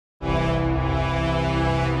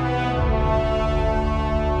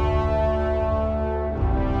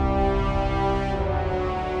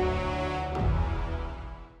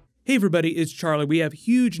Hey everybody, it's Charlie. We have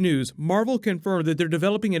huge news. Marvel confirmed that they're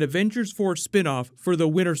developing an Avengers 4 spin-off for the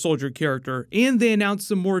Winter Soldier character, and they announced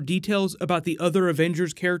some more details about the other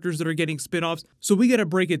Avengers characters that are getting spin-offs, so we gotta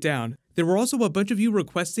break it down. There were also a bunch of you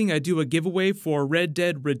requesting I do a giveaway for Red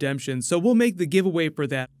Dead Redemption, so we'll make the giveaway for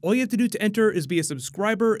that. All you have to do to enter is be a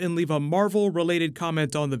subscriber and leave a Marvel-related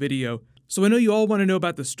comment on the video. So I know you all want to know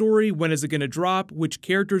about the story, when is it going to drop, which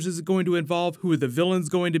characters is it going to involve, who are the villains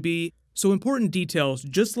going to be. So important details,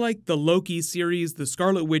 just like the Loki series, the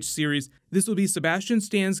Scarlet Witch series, this will be Sebastian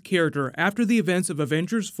Stan's character after the events of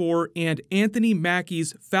Avengers 4, and Anthony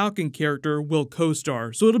Mackie's Falcon character will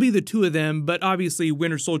co-star. So it'll be the two of them, but obviously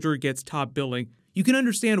Winter Soldier gets top billing. You can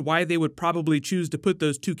understand why they would probably choose to put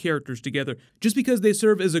those two characters together, just because they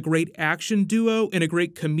serve as a great action duo and a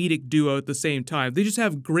great comedic duo at the same time. They just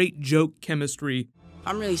have great joke chemistry.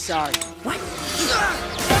 I'm really sorry. What?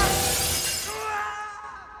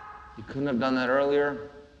 You couldn't have done that earlier?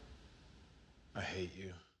 I hate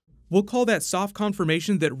you. We'll call that soft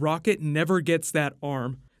confirmation that Rocket never gets that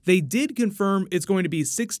arm. They did confirm it's going to be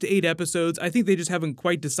 6 to 8 episodes. I think they just haven't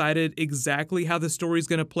quite decided exactly how the story's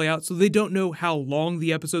going to play out, so they don't know how long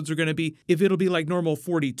the episodes are going to be. If it'll be like normal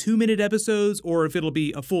 42-minute episodes, or if it'll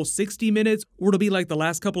be a full 60 minutes, or it'll be like the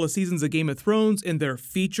last couple of seasons of Game of Thrones and their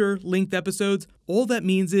feature-length episodes. All that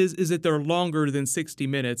means is that they're longer than 60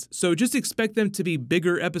 minutes. So just expect them to be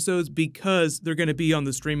bigger episodes because they're going to be on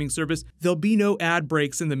the streaming service. There'll be no ad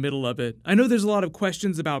breaks in the middle of it. I know there's a lot of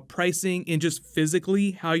questions about pricing and just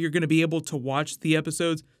physically how you're going to be able to watch the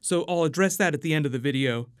episodes, so I'll address that at the end of the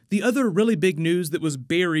video. The other really big news that was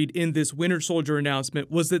buried in this Winter Soldier announcement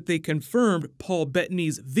was that they confirmed Paul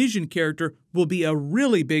Bettany's Vision character will be a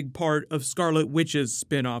really big part of Scarlet Witch's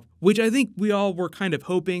spin-off, which I think we all were kind of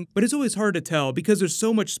hoping, but it's always hard to tell because there's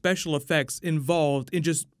so much special effects involved in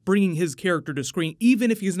just bringing his character to screen, even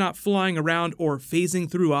if he's not flying around or phasing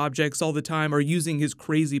through objects all the time or using his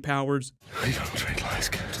crazy powers. I don't trade lies,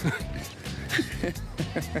 Captain.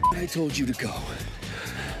 I told you to go.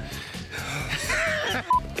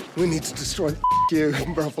 We need to destroy you,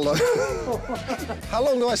 Buffalo. How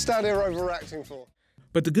long do I stand here overacting for?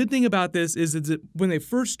 But the good thing about this is that when they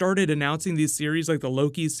first started announcing these series, like the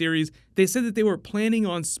Loki series, they said that they were planning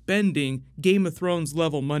on spending Game of Thrones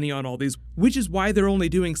level money on all these, which is why they're only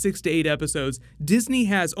doing 6 to 8 episodes. Disney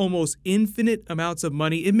has almost infinite amounts of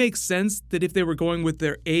money. It makes sense that if they were going with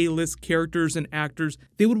their A-list characters and actors,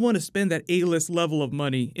 they would want to spend that A-list level of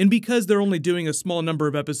money. And because they're only doing a small number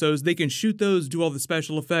of episodes, they can shoot those, do all the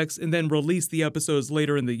special effects, and then release the episodes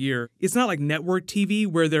later in the year. It's not like network TV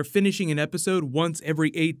where they're finishing an episode once every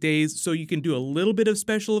 8 days, so you can do a little bit of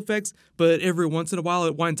special effects, but every once in a while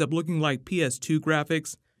it winds up looking like PS2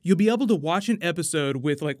 graphics. You'll be able to watch an episode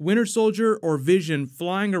with like Winter Soldier or Vision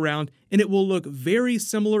flying around, and it will look very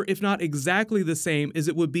similar, if not exactly the same, as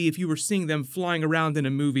it would be if you were seeing them flying around in a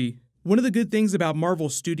movie. One of the good things about Marvel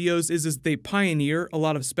Studios is they pioneer a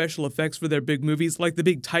lot of special effects for their big movies, like the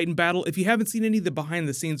big Titan battle. If you haven't seen any of the behind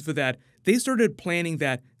the scenes for that, they started planning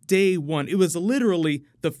that day one. It was literally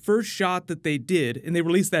the first shot that they did, and they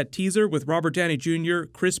released that teaser with Robert Downey Jr.,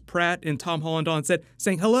 Chris Pratt, and Tom Holland on set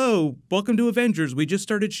saying, "Hello, welcome to Avengers, we just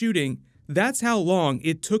started shooting." That's how long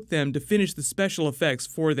it took them to finish the special effects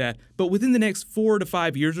for that. But within the next 4 to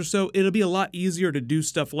 5 years or so, it'll be a lot easier to do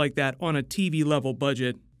stuff like that on a TV level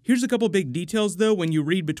budget. Here's a couple big details though when you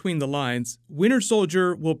read between the lines. Winter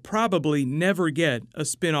Soldier will probably never get a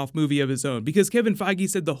spin-off movie of his own because Kevin Feige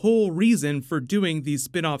said the whole reason for doing these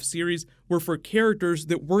spin-off series were for characters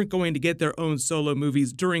that weren't going to get their own solo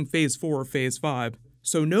movies during Phase 4 or Phase 5.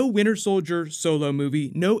 So no Winter Soldier solo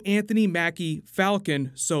movie, no Anthony Mackie Falcon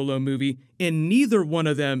solo movie, and neither one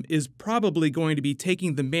of them is probably going to be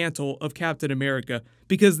taking the mantle of Captain America,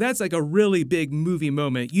 because that's like a really big movie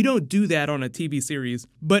moment. You don't do that on a TV series.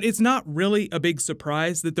 But it's not really a big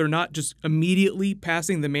surprise that they're not just immediately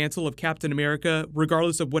passing the mantle of Captain America,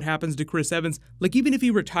 regardless of what happens to Chris Evans. Like, even if he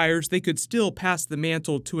retires, they could still pass the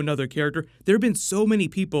mantle to another character. There have been so many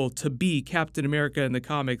people to be Captain America in the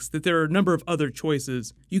comics that there are a number of other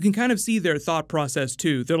choices. You can kind of see their thought process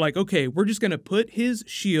too. They're like, okay, we're just gonna put his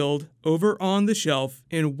shield over on the shelf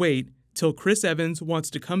and wait till Chris Evans wants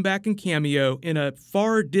to come back and cameo in a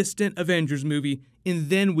far distant Avengers movie, and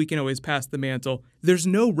then we can always pass the mantle. There's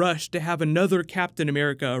no rush to have another Captain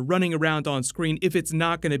America running around on screen if it's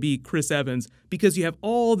not going to be Chris Evans, because you have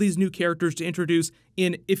all these new characters to introduce,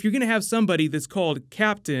 and if you're going to have somebody that's called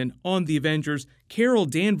Captain on the Avengers, Carol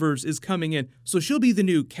Danvers is coming in, so she'll be the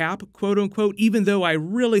new Cap, quote-unquote, even though I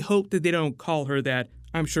really hope that they don't call her that.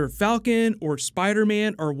 I'm sure Falcon or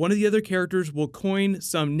Spider-Man or one of the other characters will coin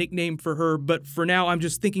some nickname for her, but for now I'm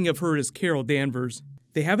just thinking of her as Carol Danvers.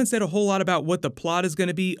 They haven't said a whole lot about what the plot is going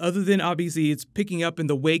to be, other than obviously it's picking up in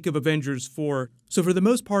the wake of Avengers 4. So for the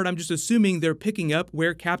most part, I'm just assuming they're picking up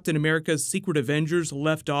where Captain America's Secret Avengers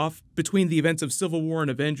left off between the events of Civil War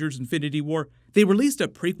and Avengers Infinity War. They released a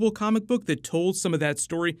prequel comic book that told some of that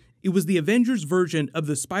story. It was the Avengers version of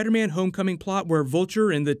the Spider-Man Homecoming plot where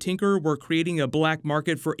Vulture and the Tinker were creating a black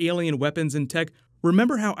market for alien weapons and tech.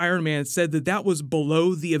 Remember how Iron Man said that that was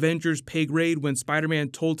below the Avengers' pay grade when Spider-Man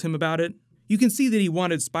told him about it? You can see that he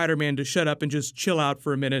wanted Spider-Man to shut up and just chill out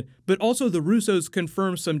for a minute, but also the Russos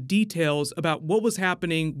confirmed some details about what was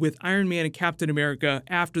happening with Iron Man and Captain America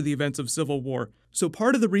after the events of Civil War. So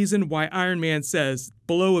part of the reason why Iron Man says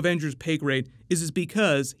below Avengers pay grade is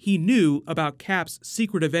because he knew about Cap's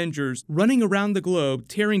secret Avengers running around the globe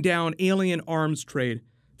tearing down alien arms trade.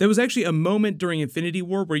 There was actually a moment during Infinity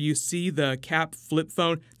War where you see the Cap flip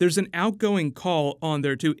phone. There's an outgoing call on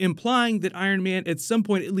there too, implying that Iron Man at some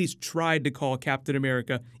point at least tried to call Captain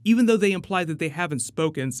America, even though they imply that they haven't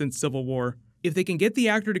spoken since Civil War. If they can get the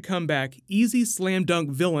actor to come back, easy slam dunk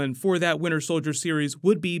villain for that Winter Soldier series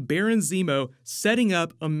would be Baron Zemo setting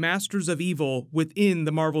up a Masters of Evil within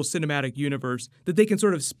the Marvel Cinematic Universe that they can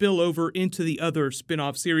sort of spill over into the other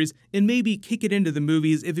spin-off series and maybe kick it into the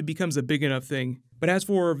movies if it becomes a big enough thing. But as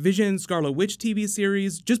for Vision Scarlet Witch TV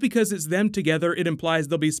series, just because it's them together, it implies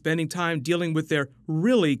they'll be spending time dealing with their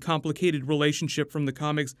really complicated relationship from the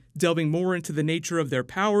comics, delving more into the nature of their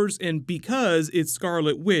powers, and because it's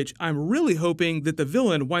Scarlet Witch, I'm really hoping that the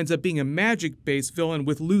villain winds up being a magic-based villain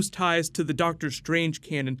with loose ties to the Doctor Strange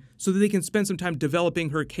canon, so that they can spend some time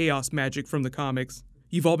developing her chaos magic from the comics.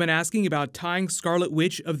 You've all been asking about tying Scarlet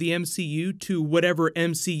Witch of the MCU to whatever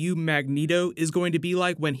MCU Magneto is going to be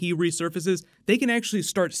like when he resurfaces. They can actually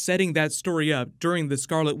start setting that story up during the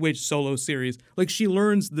Scarlet Witch solo series. Like she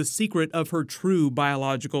learns the secret of her true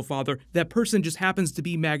biological father. That person just happens to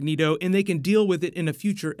be Magneto, and they can deal with it in a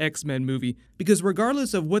future X-Men movie. Because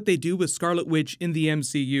regardless of what they do with Scarlet Witch in the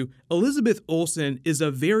MCU, Elizabeth Olsen is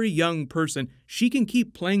a very young person. She can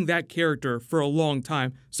keep playing that character for a long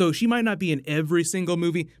time. So she might not be in every single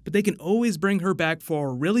movie, but they can always bring her back for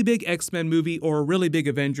a really big X-Men movie or a really big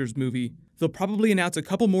Avengers movie. They'll probably announce a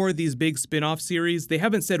couple more of these big spin-off series. They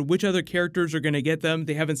haven't said which other characters are going to get them.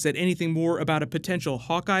 They haven't said anything more about a potential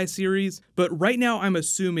Hawkeye series. But right now I'm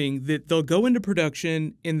assuming that they'll go into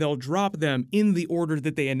production and they'll drop them in the order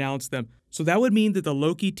that they announce them. So that would mean that the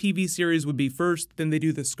Loki TV series would be first, then they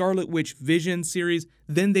do the Scarlet Witch Vision series,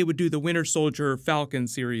 then they would do the Winter Soldier Falcon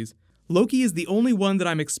series. Loki is the only one that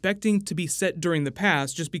I'm expecting to be set during the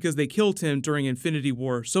past just because they killed him during Infinity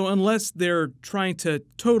War. So unless they're trying to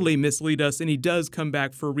totally mislead us and he does come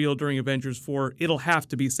back for real during Avengers 4, it'll have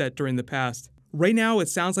to be set during the past. Right now, it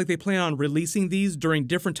sounds like they plan on releasing these during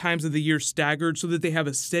different times of the year staggered so that they have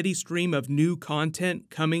a steady stream of new content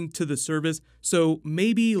coming to the service. So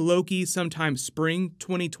maybe Loki sometime spring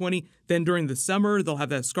 2020, then during the summer, they'll have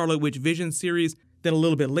that Scarlet Witch Vision series. Then a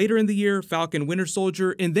little bit later in the year, Falcon Winter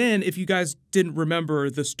Soldier, and then, if you guys didn't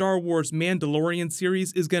remember, the Star Wars Mandalorian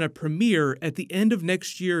series is going to premiere at the end of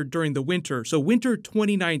next year during the winter, so winter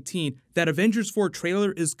 2019. That Avengers 4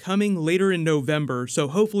 trailer is coming later in November, so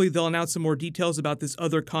hopefully they'll announce some more details about this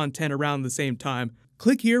other content around the same time.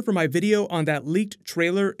 Click here for my video on that leaked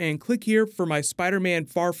trailer, and click here for my Spider-Man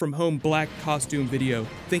Far From Home black costume video.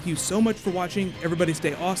 Thank you so much for watching. Everybody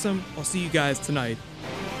stay awesome. I'll see you guys tonight.